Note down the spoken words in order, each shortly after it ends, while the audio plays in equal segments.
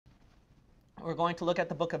We're going to look at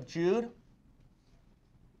the book of Jude.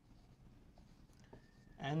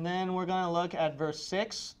 And then we're going to look at verse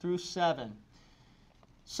 6 through 7.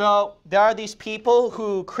 So there are these people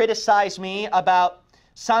who criticize me about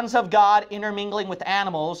sons of God intermingling with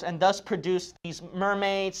animals and thus produce these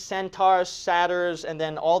mermaids, centaurs, satyrs, and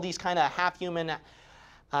then all these kind of half-human,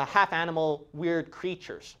 half-animal weird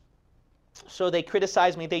creatures. So they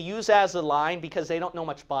criticize me. They use that as a line because they don't know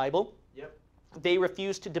much Bible. Yep. They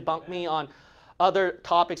refuse to debunk me on other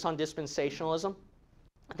topics on dispensationalism.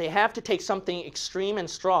 They have to take something extreme and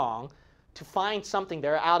strong to find something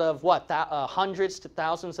there out of what, hundreds to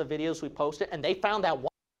thousands of videos we posted, and they found that one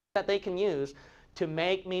that they can use to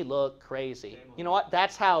make me look crazy. You know what?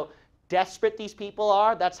 That's how desperate these people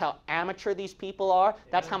are. That's how amateur these people are.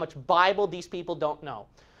 That's how much Bible these people don't know.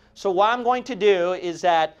 So what I'm going to do is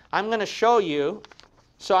that I'm going to show you,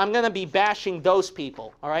 so I'm going to be bashing those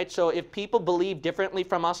people. All right? So if people believe differently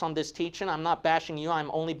from us on this teaching, I'm not bashing you.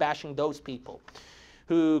 I'm only bashing those people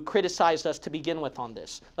who criticized us to begin with on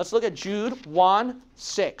this. Let's look at Jude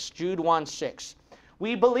 1:6. Jude 1:6.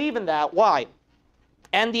 We believe in that. Why?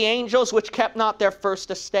 And the angels which kept not their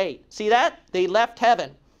first estate. See that? They left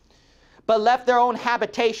heaven, but left their own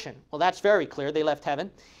habitation. Well, that's very clear. They left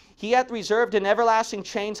heaven. He hath reserved in everlasting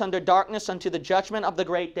chains under darkness unto the judgment of the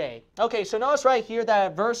great day. Okay, so notice right here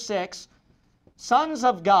that at verse 6, sons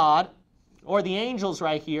of God, or the angels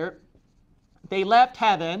right here, they left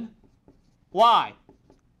heaven. Why?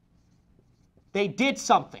 They did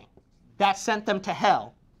something that sent them to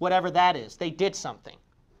hell, whatever that is. They did something.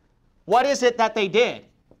 What is it that they did?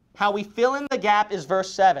 How we fill in the gap is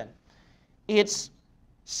verse 7. It's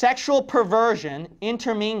sexual perversion,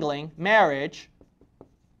 intermingling, marriage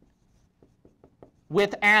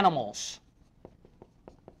with animals.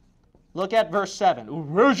 Look at verse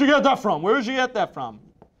 7. Where did you get that from? Where did you get that from?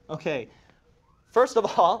 Okay. First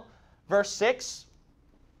of all, verse 6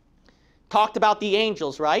 talked about the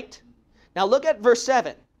angels, right? Now look at verse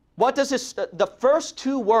 7. What does this, the first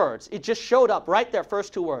two words, it just showed up right there,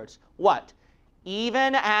 first two words. What?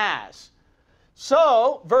 Even as.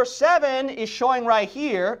 So, verse 7 is showing right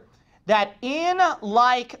here that in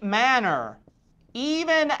like manner,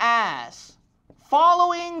 even as,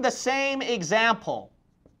 following the same example.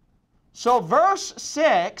 So verse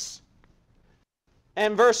 6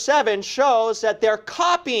 and verse 7 shows that they're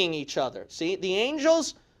copying each other. See, the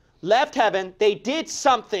angels left heaven, they did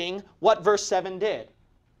something what verse 7 did.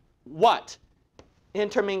 What?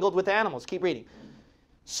 Intermingled with animals. Keep reading.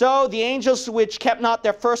 So the angels which kept not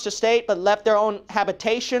their first estate, but left their own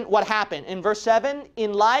habitation, what happened? In verse 7,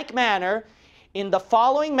 in like manner, in the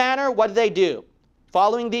following manner, what did they do?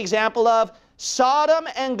 Following the example of Sodom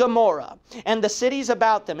and Gomorrah, and the cities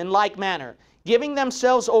about them, in like manner, giving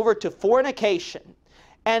themselves over to fornication,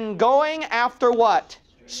 and going after what?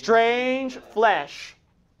 Strange flesh.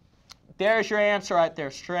 There's your answer right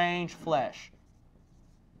there, strange flesh.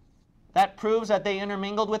 That proves that they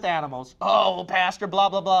intermingled with animals. Oh, pastor, blah,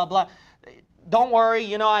 blah, blah, blah. Don't worry,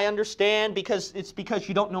 you know, I understand because it's because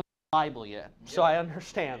you don't know the Bible yet. So I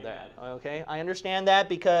understand that, okay? I understand that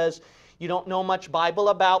because you don't know much Bible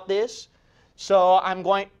about this. So I'm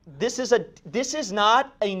going, this is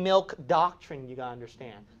not a milk doctrine, you gotta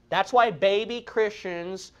understand. That's why baby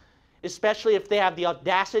Christians, especially if they have the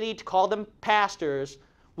audacity to call them pastors,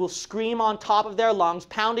 will scream on top of their lungs,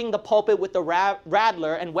 pounding the pulpit with the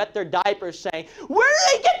rattler and wet their diapers saying, where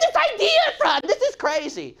did they get this idea from? This is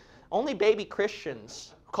crazy. Only baby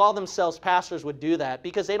Christians who call themselves pastors would do that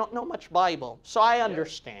because they don't know much Bible. So I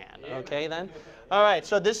understand, okay then? All right,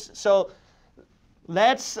 so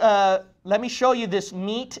let me show you this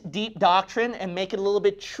meat, deep doctrine and make it a little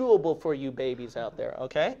bit chewable for you babies out there,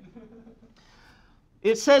 okay?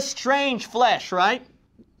 It says strange flesh, right?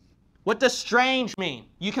 What does strange mean?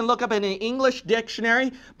 You can look up in an English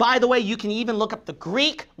dictionary. By the way, you can even look up the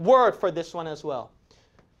Greek word for this one as well.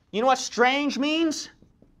 You know what strange means?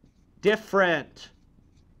 Different.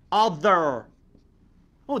 Other.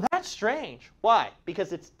 Oh, that's strange. Why?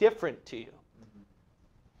 Because it's different to you.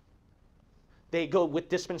 They go with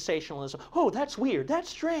dispensationalism. Oh, that's weird. That's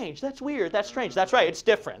strange. That's weird. That's strange. That's right. It's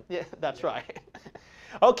different. Yeah, that's right.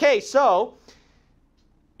 Okay, so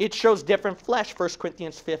it shows different flesh. 1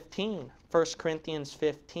 Corinthians 15. 1 Corinthians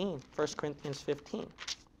 15. 1 Corinthians 15.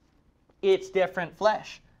 It's different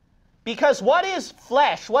flesh. Because what is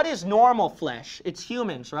flesh? What is normal flesh? It's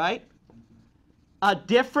humans, right? A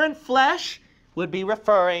different flesh would be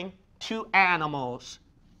referring to animals.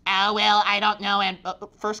 Oh, well, I don't know. And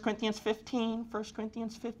 1 Corinthians 15. 1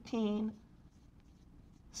 Corinthians 15.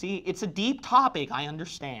 See, it's a deep topic, I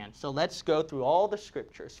understand. So let's go through all the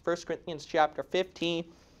scriptures. 1 Corinthians chapter 15.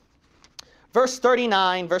 Verse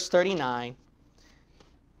 39, verse 39.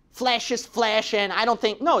 flesh is flesh, and I don't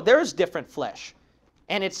think, no, there's different flesh.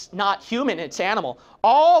 And it's not human, it's animal.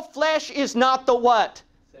 All flesh is not the what?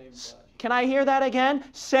 Same flesh. Can I hear that again?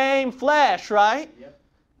 Same flesh, right? Yep.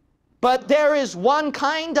 But there is one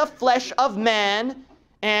kind of flesh of man,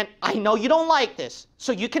 and I know you don't like this,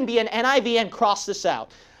 so you can be an NIV and cross this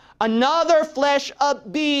out. Another flesh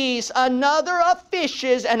of bees, another of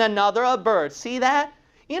fishes, and another of birds. See that?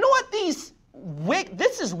 You know what this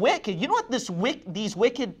is wicked. You know what these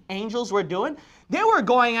wicked angels were doing? They were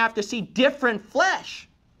going after, see, different flesh.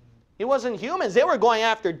 It wasn't humans. They were going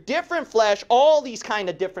after different flesh, all these kind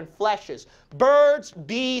of different fleshes. Birds,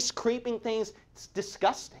 beasts, creeping things. It's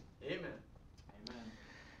disgusting. Amen. Amen.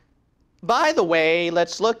 By the way,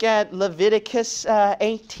 let's look at Leviticus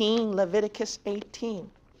 18. Leviticus 18.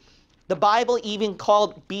 The Bible even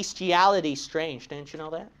called bestiality strange. Didn't you know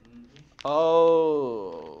that? Mm-hmm.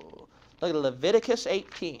 Oh. Look at Leviticus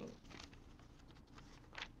 18.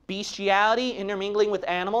 Bestiality, intermingling with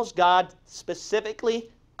animals, God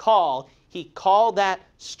specifically called. He called that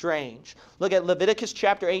strange. Look at Leviticus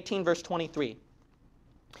chapter 18, verse 23.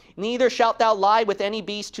 Neither shalt thou lie with any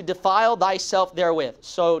beast to defile thyself therewith.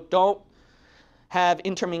 So don't have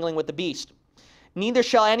intermingling with the beast. Neither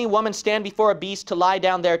shall any woman stand before a beast to lie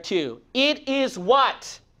down thereto. It is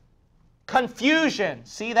what? Confusion.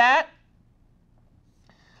 See that?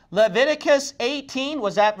 Leviticus 18,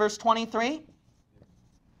 was that verse 23?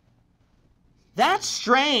 That's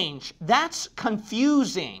strange. That's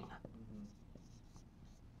confusing.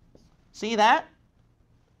 See that?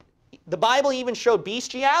 The Bible even showed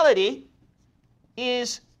bestiality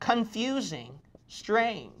is confusing,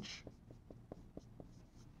 strange.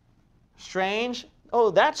 Strange,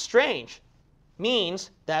 oh, that's strange,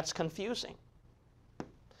 means that's confusing.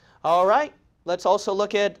 All right, let's also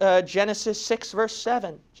look at Genesis 6, verse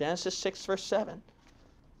 7. Genesis 6, verse 7.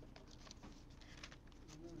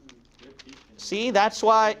 See, that's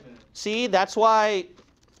why,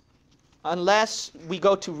 unless we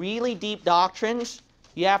go to really deep doctrines,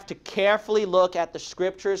 you have to carefully look at the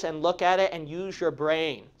scriptures and look at it and use your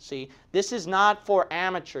brain. See, this is not for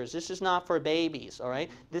amateurs. This is not for babies, all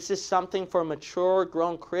right? This is something for mature,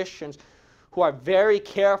 grown Christians who are very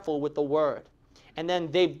careful with the Word. And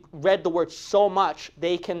then they've read the Word so much,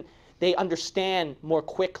 they understand more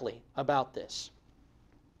quickly about this.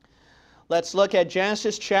 Let's look at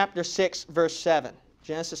Genesis chapter 6, verse 7.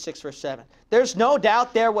 Genesis 6, verse 7. There's no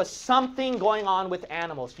doubt there was something going on with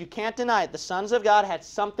animals. You can't deny it. The sons of God had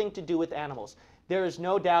something to do with animals. There is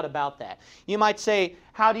no doubt about that. You might say,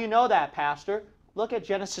 how do you know that, Pastor? Look at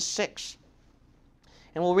Genesis 6.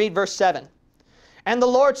 And we'll read verse 7. And the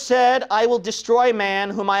Lord said, I will destroy man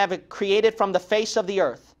whom I have created from the face of the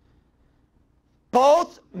earth.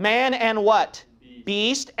 Both man and what?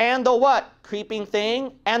 Beast and the what? Creeping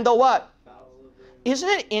thing and the what? Isn't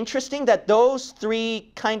it interesting that those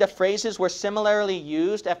three kind of phrases were similarly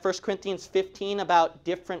used at 1 Corinthians 15 about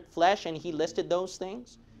different flesh, and he listed those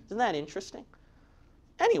things? Isn't that interesting?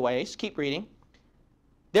 Anyways, keep reading.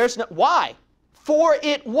 There's no, why? For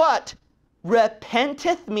it what?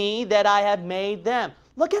 Repenteth me that I have made them.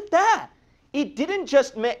 Look at that. It didn't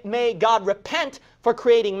just make God repent for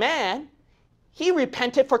creating man. He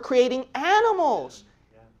repented for creating animals.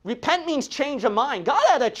 Repent means change of mind. God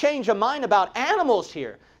had a change of mind about animals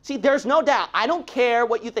here. See, there's no doubt. I don't care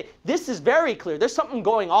what you think. This is very clear. There's something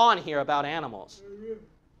going on here about animals.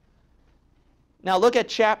 Now look at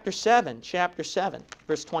chapter 7,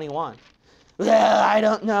 verse 21. Well, I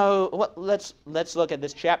don't know. Let's look at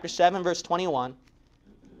this. Chapter 7, verse 21.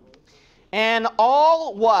 And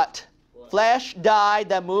all what? Flesh died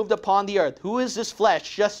that moved upon the earth. Who is this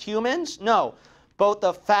flesh? Just humans? No. Both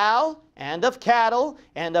of fowl and of cattle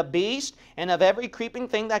and of beast and of every creeping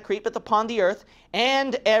thing that creepeth upon the earth,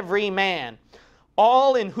 and every man.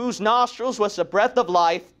 All in whose nostrils was the breath of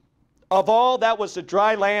life, of all that was the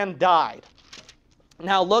dry land died.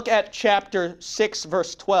 Now look at chapter 6,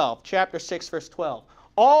 verse 12. Chapter 6, verse 12.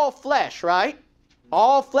 All flesh, right?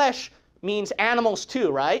 All flesh means animals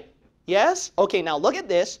too, right? Yes? Okay, now look at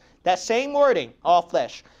this. That same wording, all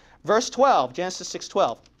flesh. Verse 12, Genesis 6,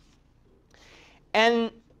 12.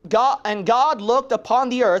 And God looked upon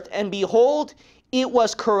the earth, and behold, it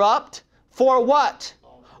was corrupt. For what?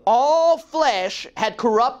 All flesh had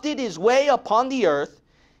corrupted his way upon the earth.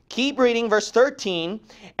 Keep reading, verse 13.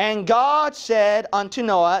 And God said unto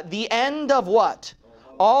Noah, the end of what?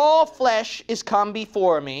 All flesh is come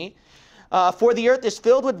before me, for the earth is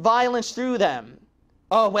filled with violence through them.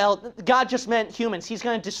 Oh, well, God just meant humans. He's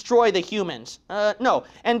going to destroy the humans. No.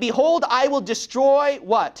 And behold, I will destroy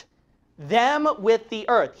what? Them with the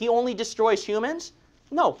earth. He only destroys humans?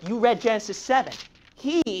 No, you read Genesis 7.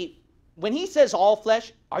 He when he says all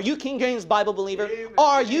flesh, are you King James Bible believer? Amen.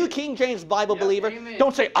 Are you King James Bible believer? Amen.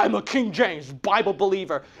 Don't say, I'm a King James Bible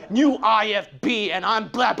believer. New IFB, and I'm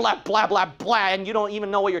blah, blah, blah, blah, blah, and you don't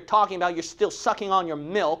even know what you're talking about. You're still sucking on your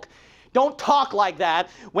milk. Don't talk like that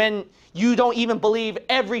when you don't even believe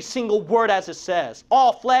every single word as it says.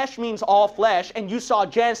 All flesh means all flesh, and you saw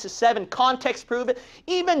Genesis 7 context prove it.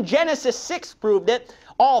 Even Genesis 6 proved it,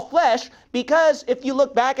 all flesh, because if you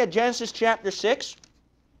look back at Genesis chapter 6,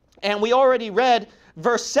 and we already read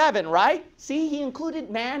verse 7, right? See, he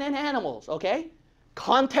included man and animals, okay?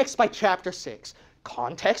 Context by chapter 6.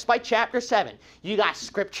 Context by chapter 7. You got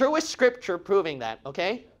scripture with scripture proving that,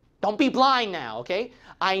 okay? Don't be blind now, okay?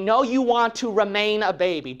 I know you want to remain a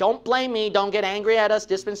baby. Don't blame me. Don't get angry at us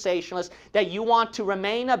dispensationalists that you want to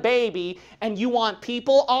remain a baby and you want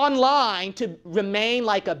people online to remain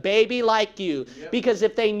like a baby like you. Yep. Because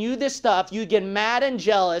if they knew this stuff, you'd get mad and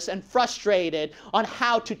jealous and frustrated on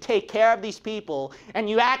how to take care of these people. And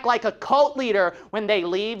you act like a cult leader when they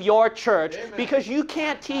leave your church. Amen. Because you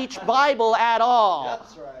can't teach Bible at all.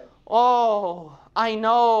 That's right. Oh, I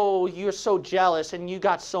know you're so jealous and you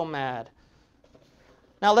got so mad.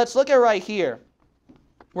 Now let's look at right here.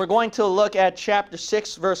 We're going to look at chapter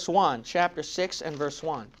 6, verse 1. Chapter 6 and verse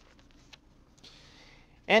 1.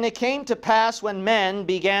 And it came to pass when men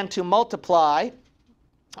began to multiply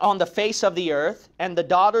on the face of the earth, and the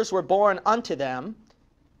daughters were born unto them.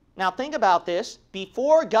 Now think about this.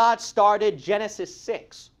 Before God started Genesis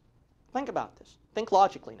 6, think about this. Think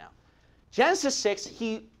logically now. Genesis 6,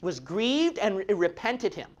 he was grieved and it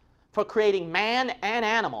repented him for creating man and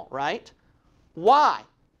animal, right? Why?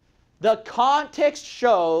 The context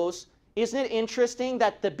shows, isn't it interesting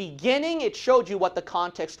that the beginning, it showed you what the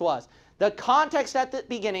context was. The context at the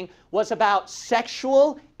beginning was about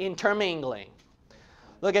sexual intermingling.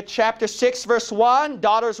 Look at chapter 6, verse 1.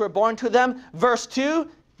 Daughters were born to them. Verse 2,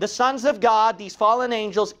 the sons of God, these fallen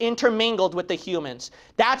angels, intermingled with the humans.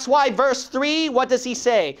 That's why verse 3, what does he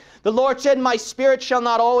say? The Lord said, my spirit shall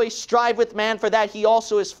not always strive with man, for that he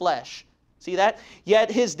also is flesh. See that? Yet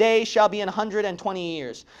his days shall be 120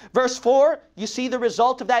 years. Verse 4, you see the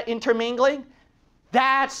result of that intermingling?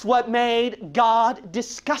 That's what made God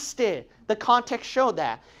disgusted. The context showed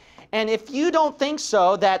that. And if you don't think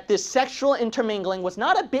so, that this sexual intermingling was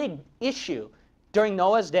not a big issue during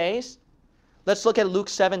Noah's days, let's look at Luke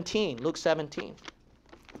 17. Luke 17.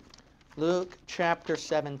 Luke chapter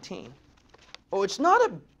 17. Oh, it's not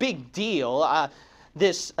a big deal,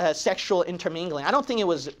 this sexual intermingling. I don't think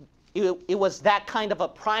it was that kind of a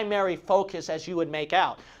primary focus as you would make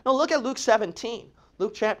out. No, look at Luke 17.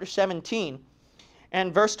 Luke chapter 17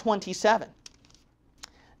 and verse 27.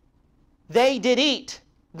 They did eat,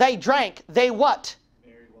 they drank, they what?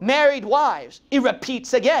 Married wives. It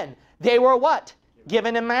repeats again. They were what?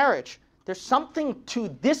 Given in marriage. There's something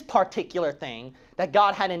to this particular thing that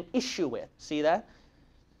God had an issue with. See that?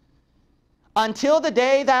 Until the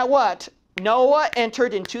day that what? Noah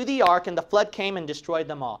entered into the ark and the flood came and destroyed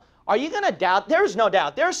them all. Are you going to doubt? There's no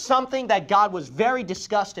doubt. There's something that God was very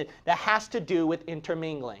disgusted that has to do with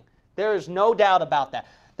intermingling. There is no doubt about that.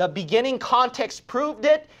 The beginning context proved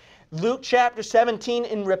it. Luke chapter 17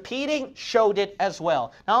 in repeating showed it as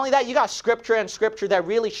well. Not only that, you got scripture and scripture that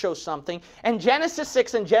really shows something. And Genesis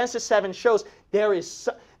 6 and Genesis 7 shows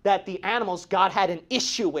that the animals God had an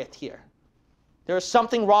issue with here. There is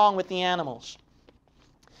something wrong with the animals.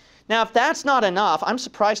 Now, if that's not enough, I'm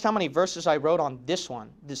surprised how many verses I wrote on this one,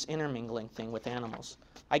 this intermingling thing with animals.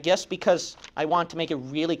 I guess because I want to make it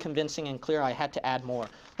really convincing and clear, I had to add more.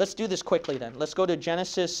 Let's do this quickly then. Let's go to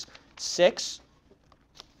Genesis 6.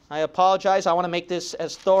 I apologize. I want to make this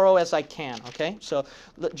as thorough as I can, okay? So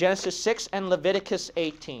Genesis 6 and Leviticus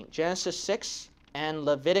 18. Genesis 6 and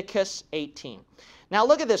Leviticus 18. Now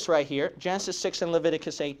look at this right here, Genesis 6 and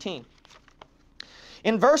Leviticus 18.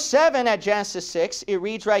 In verse 7 at Genesis 6, it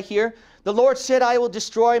reads right here, the Lord said, I will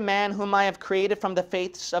destroy man whom I have created from the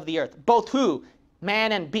face of the earth. Both who?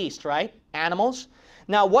 Man and beast, right? Animals.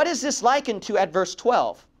 Now what is this likened to at verse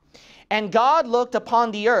 12? And God looked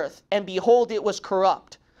upon the earth, and behold, it was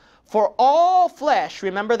corrupt. For all flesh,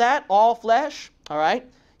 remember that? All flesh, all right?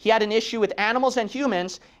 He had an issue with animals and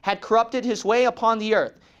humans, had corrupted his way upon the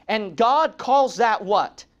earth. And God calls that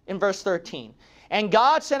what? In verse 13. And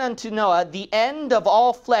God said unto Noah, the end of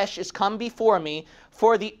all flesh is come before me,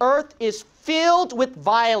 for the earth is filled with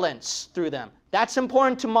violence through them. That's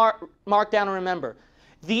important to mark down and remember.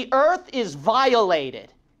 The earth is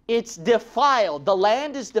violated. It's defiled. The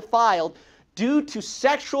land is defiled due to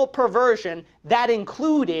sexual perversion that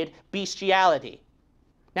included bestiality.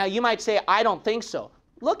 Now you might say, I don't think so.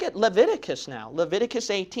 Look at Leviticus now, Leviticus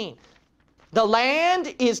 18. The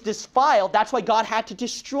land is defiled. That's why God had to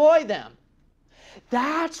destroy them.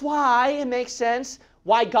 That's why it makes sense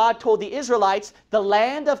why God told the Israelites the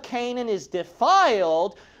land of Canaan is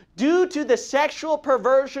defiled due to the sexual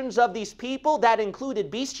perversions of these people that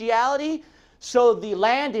included bestiality. So the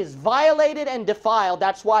land is violated and defiled.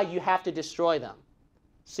 That's why you have to destroy them.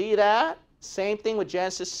 See that? Same thing with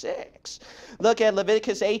Genesis 6. Look at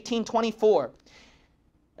Leviticus 18:24.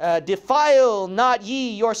 Defile not ye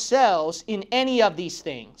yourselves in any of these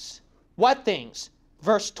things. What things?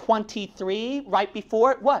 Verse 23, right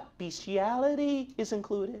before it, what? Bestiality is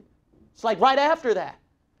included. It's like right after that.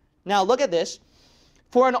 Now look at this.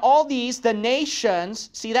 For in all these, the nations,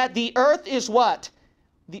 see that? The earth is what?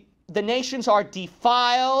 The nations are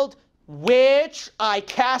defiled, which I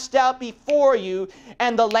cast out before you,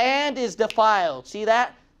 and the land is defiled. See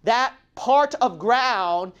that? That part of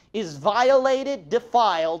ground is violated,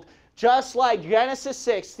 defiled, just like Genesis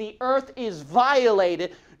 6. The earth is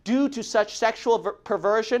violated due to such sexual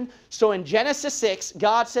perversion. So in Genesis 6,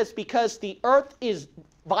 God says, because the earth is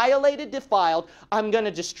violated, defiled, I'm going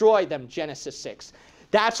to destroy them, Genesis 6.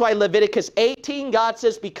 That's why Leviticus 18, God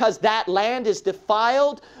says, because that land is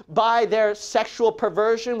defiled by their sexual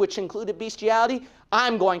perversion, which included bestiality,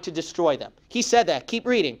 I'm going to destroy them. He said that. Keep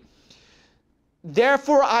reading.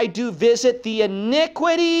 Therefore I do visit the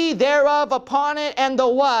iniquity thereof upon it, and the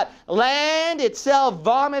what? Land itself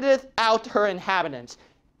vomiteth out her inhabitants.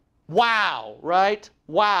 Wow, right?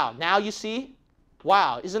 Wow. Now you see?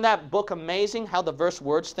 Wow. Isn't that book amazing how the verse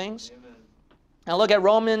words things? Amen. Now look at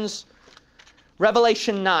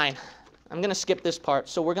Revelation 9. I'm going to skip this part,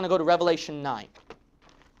 so we're going to go to Revelation 9.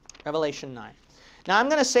 Revelation 9. Now I'm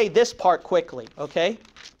going to say this part quickly, okay?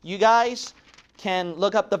 You guys can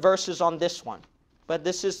look up the verses on this one. But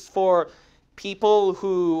this is for people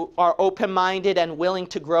who are open-minded and willing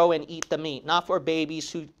to grow and eat the meat, not for babies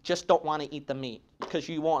who just don't want to eat the meat, because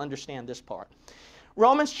you won't understand this part.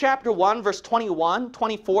 Romans chapter 1, verse 21,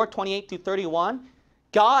 24, 28 through 31,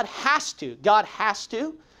 God has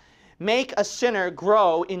to make a sinner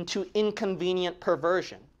grow into inconvenient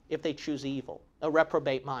perversion if they choose evil, a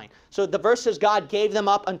reprobate mind. So the verse says God gave them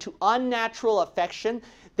up unto unnatural affection.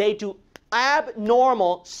 They do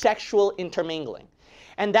abnormal sexual intermingling.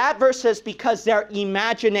 And that verse says because their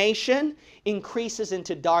imagination increases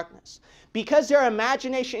into darkness. Because their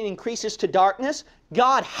imagination increases to darkness,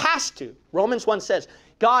 God has to, Romans 1 says,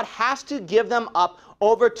 God has to give them up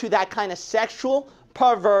over to that kind of sexual,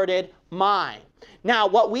 perverted mind. Now,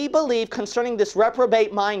 what we believe concerning this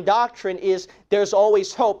reprobate mind doctrine is there's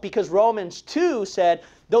always hope, because Romans 2 said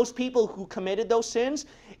those people who committed those sins,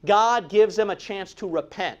 God gives them a chance to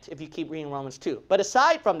repent, if you keep reading Romans 2. But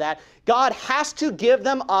aside from that, God has to give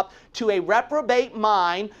them up to a reprobate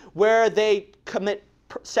mind where they commit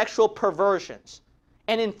sexual perversions.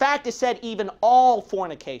 And in fact, it said even all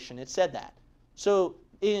fornication. It said that. So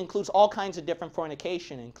it includes all kinds of different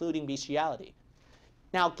fornication, including bestiality.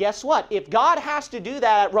 Now, guess what? If God has to do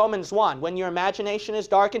that at Romans 1, when your imagination is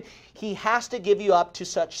darkened, He has to give you up to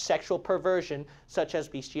such sexual perversion, such as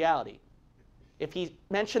bestiality. If He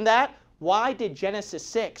mentioned that, why did Genesis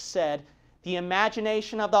 6 said the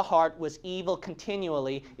imagination of the heart was evil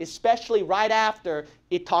continually, especially right after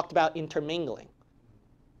it talked about intermingling?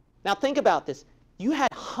 Now think about this. You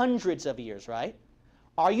had hundreds of years, right?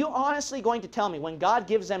 Are you honestly going to tell me when God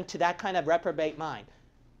gives them to that kind of reprobate mind,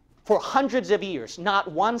 for hundreds of years,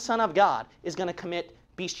 not one son of God is going to commit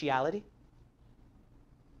bestiality?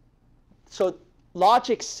 So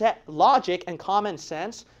logic and common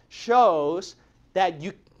sense shows that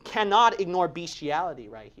you cannot ignore bestiality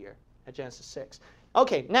right here at Genesis 6.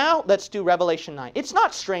 Okay, now let's do Revelation 9. It's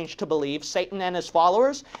not strange to believe Satan and his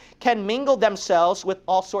followers can mingle themselves with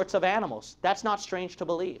all sorts of animals. That's not strange to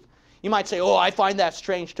believe. You might say, oh, I find that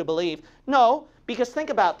strange to believe. No, because think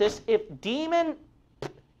about this. If demon-filled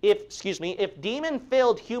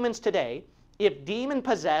humans today, if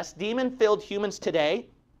demon-possessed, demon-filled humans today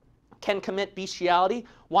can commit bestiality,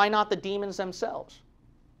 why not the demons themselves?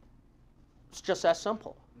 It's just that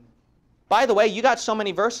simple. By the way, you got so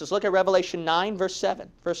many verses. Look at Revelation 9, verse 7.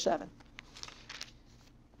 Verse 7.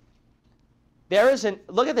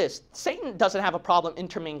 Look at this. Satan doesn't have a problem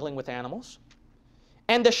intermingling with animals.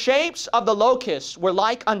 And the shapes of the locusts were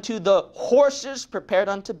like unto the horses prepared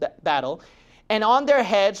unto battle. And on their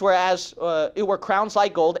heads were crowns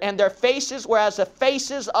like gold. And their faces were as the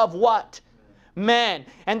faces of what? Men.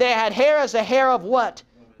 And they had hair as the hair of what?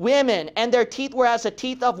 Women. And their teeth were as the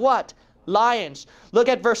teeth of what? Lions. Look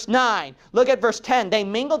at verse 9. Look at verse 10. They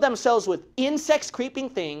mingled themselves with insects, creeping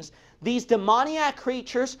things. These demoniac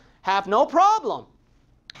creatures have no problem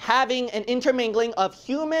having an intermingling of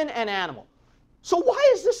human and animal. So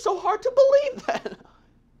why is this so hard to believe then?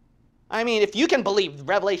 I mean, if you can believe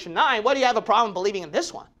Revelation 9, what do you have a problem believing in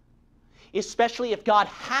this one? Especially if God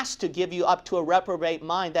has to give you up to a reprobate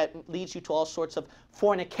mind that leads you to all sorts of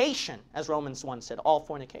fornication, as Romans 1 said, all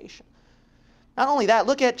fornication. Not only that,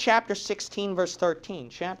 look at chapter 16, verse 13.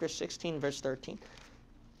 Chapter 16, verse 13.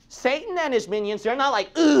 Satan and his minions, they're not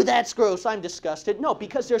like, ooh, that's gross, I'm disgusted. No,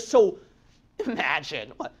 because they're so,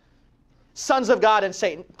 imagine, what? Sons of God and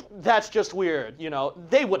Satan, that's just weird, you know.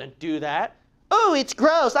 They wouldn't do that. Oh, it's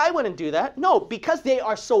gross, I wouldn't do that. No, because they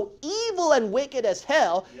are so evil and wicked as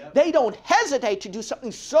hell, they don't hesitate to do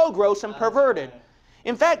something so gross and perverted.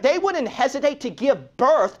 In fact, they wouldn't hesitate to give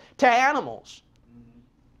birth to animals.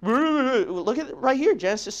 Look at it right here,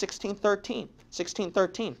 Genesis 16:13.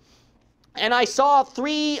 16:13. And I saw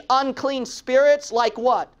 3 unclean spirits like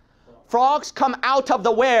what? Frogs come out of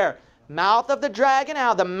the where? Mouth of the dragon,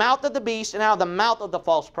 out of the mouth of the beast, and out of the mouth of the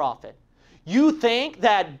false prophet. You think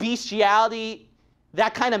that bestiality,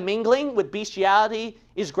 that kind of mingling with bestiality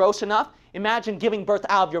is gross enough? Imagine giving birth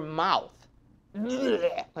out of your mouth.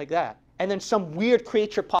 Like that. And then some weird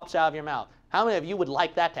creature pops out of your mouth. How many of you would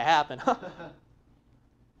like that to happen?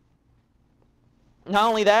 Not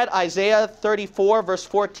only that, Isaiah 34, verse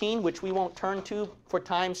 14, which we won't turn to for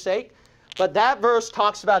time's sake, but that verse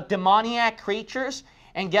talks about demoniac creatures,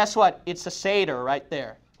 and guess what? It's a satyr right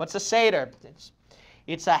there. What's a satyr?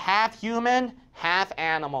 It's a half human, half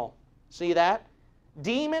animal. See that?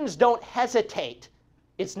 Demons don't hesitate.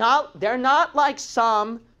 They're not like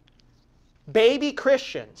some baby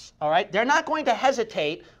Christians, all right? They're not going to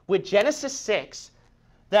hesitate with Genesis 6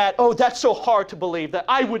 that, oh, that's so hard to believe, that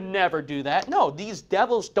I would never do that. No, these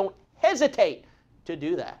devils don't hesitate to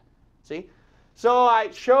do that. See? So I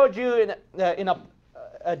showed you in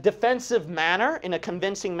a defensive manner, in a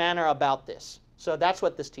convincing manner about this. So that's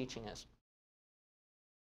what this teaching is.